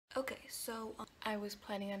Okay, so I was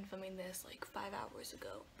planning on filming this like 5 hours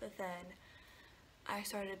ago, but then I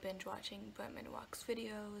started binge watching Bretman Walks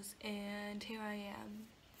videos, and here I am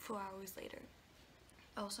 4 hours later.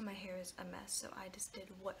 Also, my hair is a mess, so I just did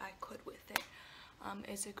what I could with it.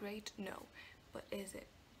 Is it great? No. But is it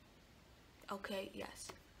okay? Yes.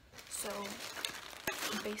 So,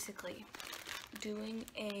 basically, doing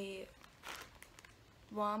a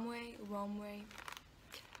romwe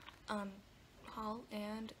haul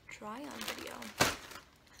and try on video.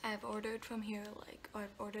 I've ordered from here, I've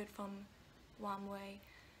ordered from romwe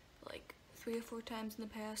like 3 or 4 times in the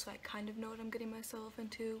past, so I kind of know what I'm getting myself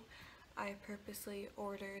into. I purposely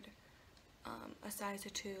ordered a size or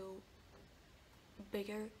 2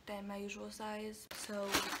 bigger than my usual size, so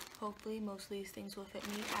hopefully most of these things will fit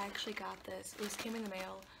me. I actually got this. This came in the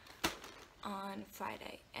mail on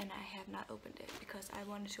Friday, and I have not opened it because I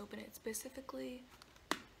wanted to open it specifically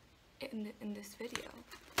in this video.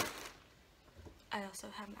 I also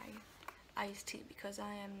have my iced tea because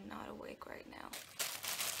I am not awake right now.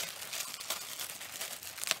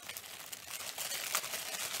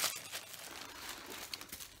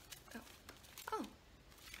 Oh.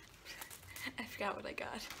 I forgot what I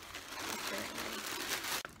got. Apparently.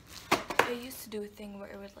 I used to do a thing where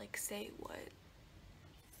it would like say what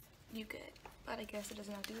you get, but I guess it does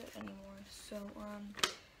not do it anymore. So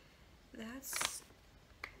that's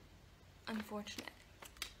unfortunate.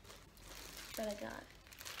 But I got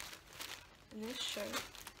this shirt.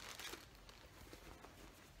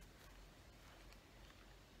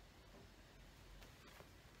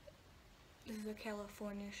 This is a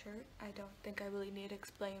California shirt. I don't think I really need to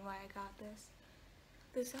explain why I got this.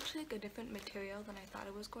 This is actually like a different material than I thought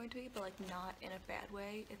it was going to be, but like not in a bad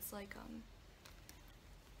way. It's like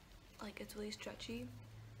it's really stretchy.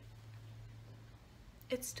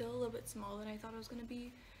 It's still a little bit smaller than I thought it was gonna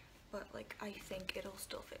be, but like I think it'll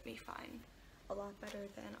still fit me fine. A lot better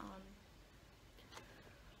than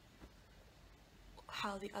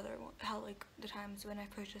how like the times when I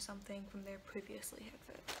purchased something from there previously had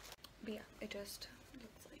fit. But yeah, it just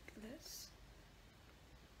looks like this.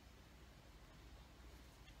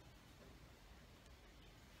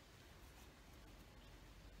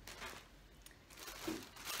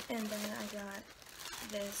 And then I got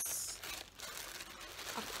this,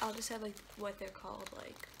 I'll just have like what they're called,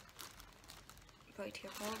 like right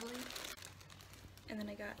here probably. And then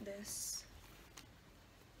I got this.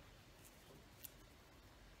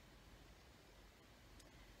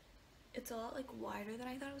 It's a lot like wider than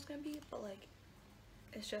I thought it was gonna be, but like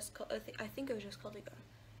it's just called, I think it was just called like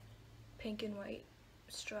a pink and white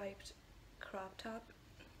striped crop top,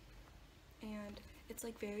 and it's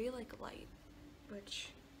like very like light, which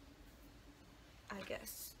I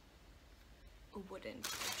guess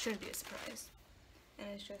shouldn't be a surprise. And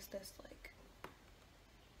it's just this like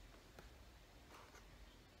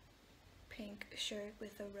pink shirt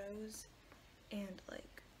with a rose, and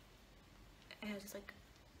like it has this like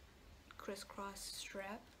crisscross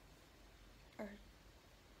strap, or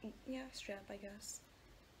yeah, strap I guess.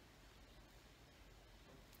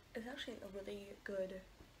 It's actually a really good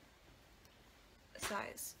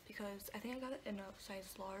size because I think I got it in a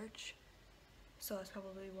size large, so that's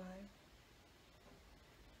probably why.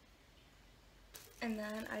 And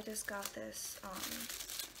then I just got this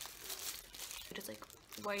just like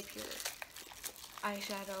wipe your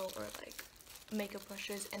eyeshadow or like makeup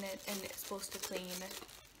brushes in it, and it's supposed to clean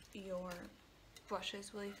your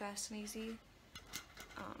brushes really fast and easy.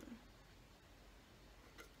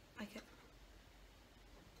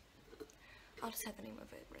 I'll just have the name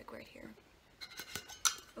of it like right here.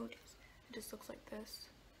 Oh jeez, it just looks like this.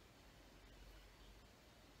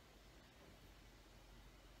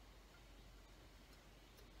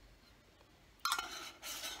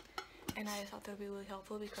 And I just thought that would be really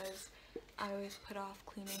helpful because I always put off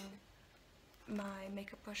cleaning my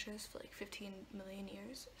makeup brushes for like 15 million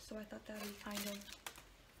years, so I thought that would be kind of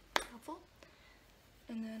helpful.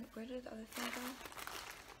 And then where did the other thing go?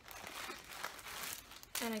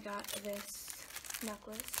 And I got this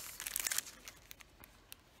necklace.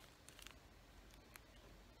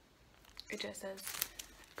 It just says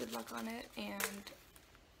good luck on it, and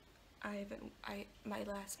my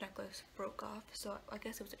last necklace broke off, so I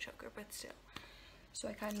guess it was a choker, but still. So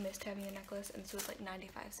I kind of missed having a necklace, and so it was like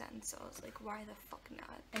 95 cents, so I was like, why the fuck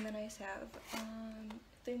not? And then I just have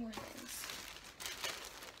 3 more things.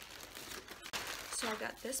 So I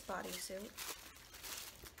got this bodysuit.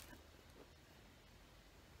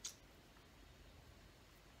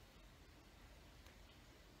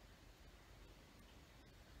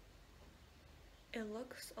 It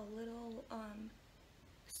looks a little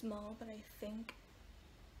small, but I think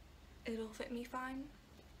it'll fit me fine.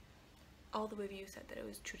 all the reviews said that it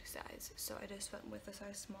was true to size, so I just went with a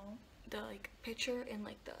size small. The like picture in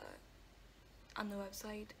like the on the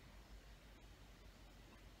website,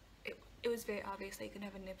 it was very obvious that you can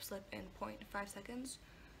have a nip slip in 0.5 seconds.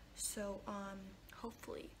 So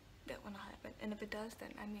hopefully that will not happen. And if it does,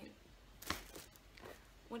 then I mean,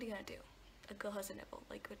 what are you gonna do? A girl has a nipple,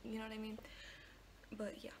 like, you know what I mean?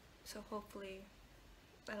 But yeah, so hopefully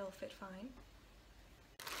that'll fit fine.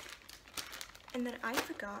 And then I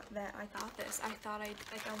forgot that I got this. I thought I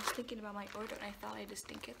was thinking about my order and I thought I just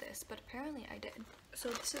didn't get this, but apparently I did. So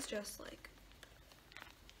this is just like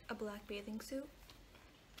a black bathing suit.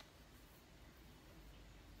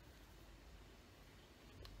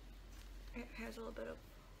 It has a little bit of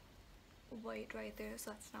white right there,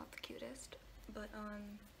 so that's not the cutest. But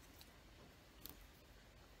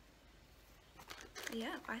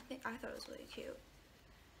yeah, I thought it was really cute.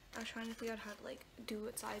 I was trying to figure out how to like do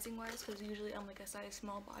it sizing wise, because usually I'm like a size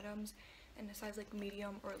small bottoms and a size like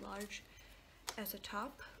medium or large as a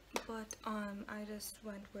top, but I just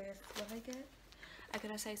went with what I get. I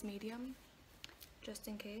got a size medium just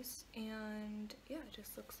in case, and yeah, it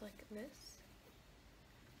just looks like this.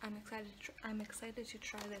 I'm excited to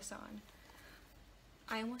try this on.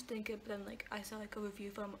 I almost didn't get, but then like I saw like a review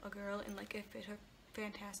from a girl and like it fit her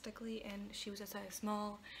fantastically, and she was a size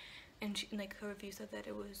small, and she, like her review said that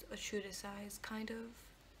it was a true to size kind of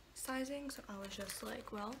sizing, so I was just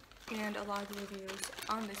like, well. And a lot of the reviews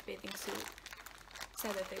on this bathing suit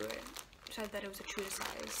said that it was a true to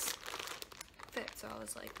size fit, so I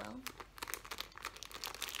was like, well.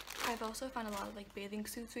 I've also found a lot of like bathing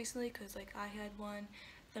suits recently, because like I had one,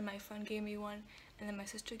 then my friend gave me one, and then my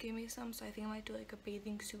sister gave me some, so I think I might do like a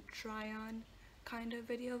bathing suit try on kind of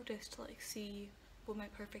video just to like see what my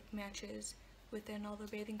perfect match is within all the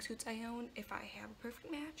bathing suits I own, if I have a perfect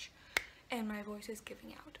match. And my voice is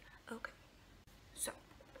giving out. Okay, so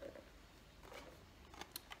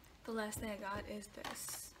the last thing I got is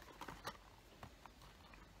this.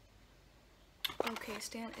 Okay,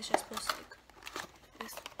 Stan is just supposed to like,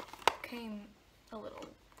 this came a little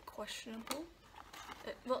questionable.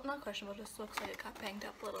 Well, not questionable, just looks like it got banged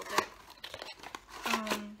up a little bit.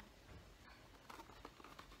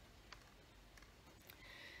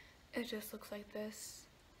 It just looks like this.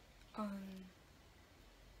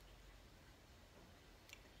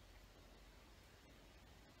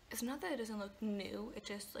 It's not that it doesn't look new, it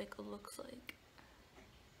just like looks like,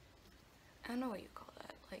 I don't know what you call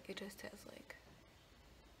that, like it just has like,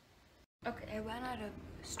 okay, I ran out of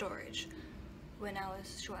storage when I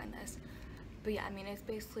was showing this, but yeah, I mean it's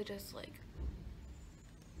basically just like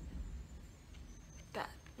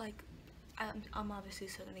that, like I'm obviously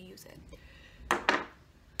still gonna use it,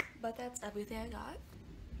 but that's everything I got.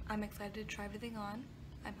 I'm excited to try everything on.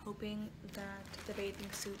 I'm hoping that the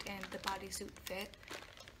bathing suit and the bodysuit fit,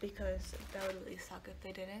 because that would really suck if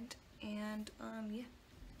they didn't. And yeah.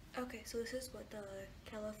 Okay, so this is what the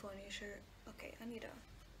California shirt, okay, I need a,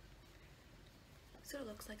 so it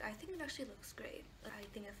looks like. I think it actually looks great. I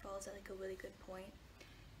think it falls at like a really good point,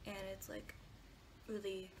 and it's like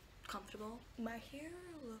really comfortable. My hair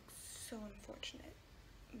looks so unfortunate,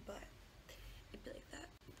 but it'd be like that.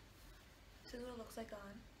 This is what it looks like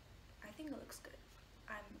on. I think it looks good.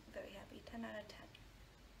 I'm very happy. 10 out of 10.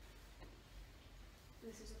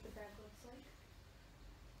 This is what the back looks like.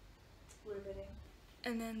 Riveting.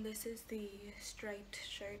 And then this is the striped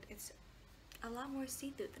shirt. It's a lot more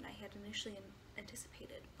see-through than I had initially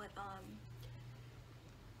anticipated, but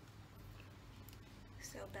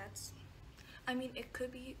so that's, I mean, it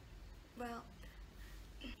could be, well,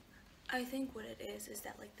 I think what it is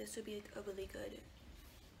that like this would be like a really good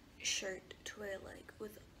shirt to wear like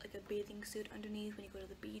with like a bathing suit underneath when you go to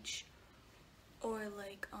the beach, or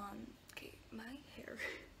like okay, my hair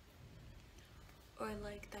or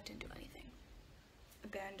like that didn't do anything, a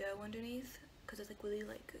bandeau underneath, because it's like really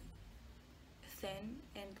like thin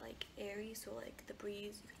and like airy, so like the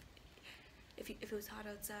breeze, if it was hot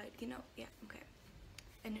outside, you know. Yeah, okay,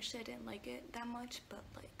 initially I didn't like it that much, but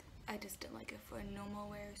like I just didn't like it for normal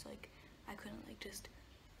wear, so like I couldn't like just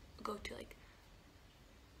go to like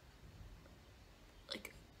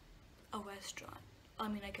a restaurant. I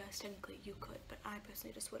mean, I guess technically you could, but I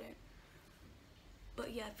personally just wouldn't.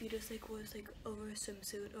 But yeah, if you just like was like over a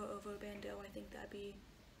swimsuit or over a bandeau, I think that'd be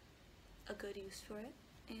a good use for it.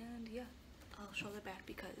 And yeah, I'll show the back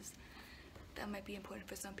because that might be important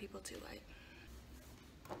for some people too, right?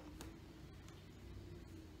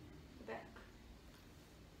 The back.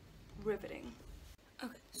 Riveting.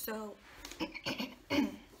 Okay, so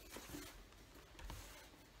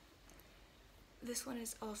this one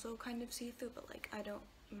is also kind of see-through, but like I don't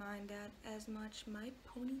mind that as much. My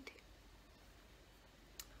ponytail.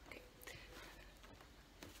 Okay,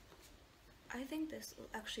 I think this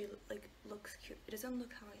actually like looks cute. It doesn't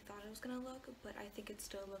look how I thought it was gonna look, but I think it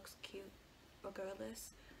still looks cute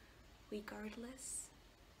regardless.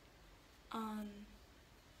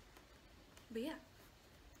 But yeah,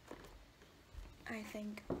 I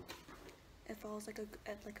think it falls like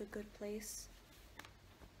at like a good place.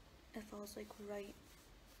 It falls like right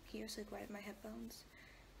here, so like right at my hip bones.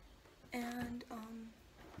 And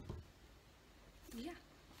yeah,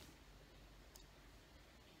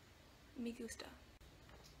 me gusta.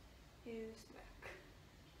 Here's the back.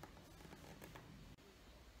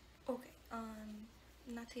 Okay,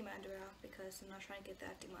 not to take my underwear off because I'm not trying to get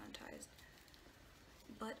that demonetized.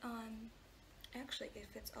 But actually it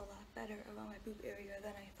fits a lot better around my boob area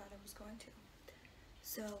than I thought it was going to.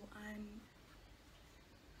 So I'm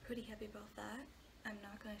pretty happy about that. I'm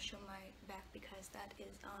not going to show my back because that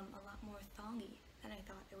is a lot more thongy than I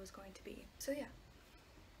thought it was going to be. So yeah.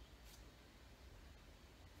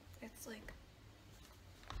 It's like,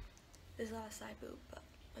 there's a lot of side boob, but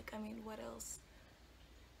like, I mean, what else?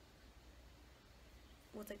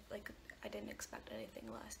 Was like I didn't expect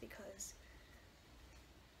anything less because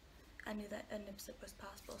I knew that a nip slip was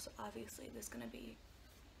possible, so obviously there's gonna be,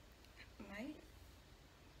 right?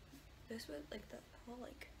 This was like the whole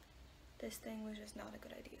like, this thing was just not a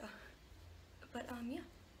good idea. But yeah,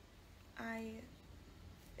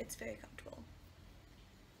 it's very comfortable.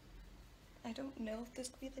 I don't know if this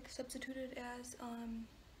could be like substituted as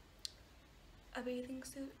a bathing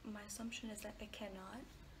suit. My assumption is that it cannot,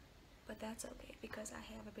 but that's okay because I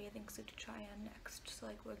have a bathing suit to try on next, so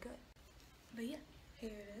like we're good. But yeah, here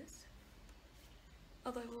it is.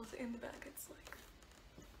 Although I will say in the back it's like,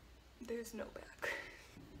 there's no back.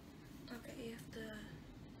 Okay, if the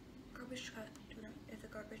garbage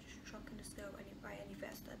truck can just go by any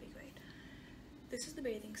fast, that'd be great. This is the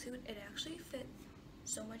bathing suit. It actually fit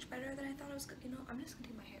so much better than I thought it was. You know, I'm just gonna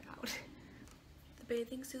take my hair out. The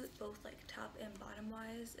bathing suit, both like top and bottom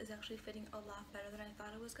wise, is actually fitting a lot better than I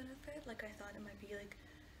thought it was gonna fit. Like I thought it might be like,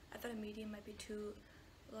 I thought a medium might be too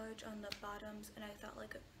large on the bottoms, and I thought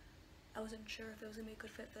like I wasn't sure if it was gonna be a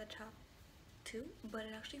good fit for the top too, but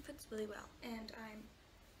it actually fits really well, and I'm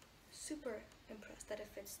super impressed that it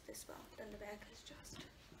fits this well. Then the back is just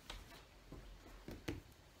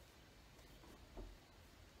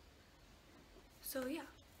so yeah.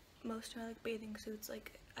 Most of my like bathing suits,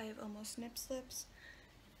 like I have almost nip slips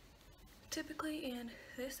typically, and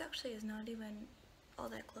this actually is not even all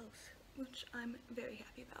that close, which I'm very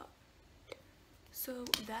happy about. So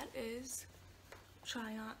that is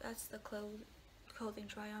try on. That's the clothing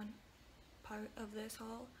try on part of this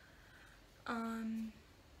haul.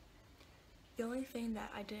 The only thing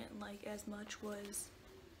that I didn't like as much was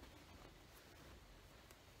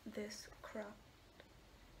this cropped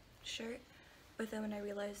shirt, but then when I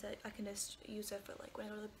realized that I can just use it for like when I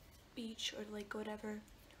go to the beach or like whatever,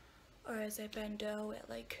 or as I bando at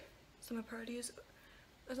like summer parties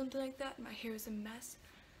or something like that, my hair is a mess,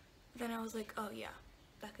 then I was like, oh yeah,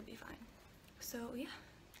 that could be fine. So yeah,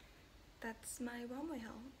 that's my romwe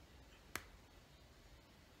haul.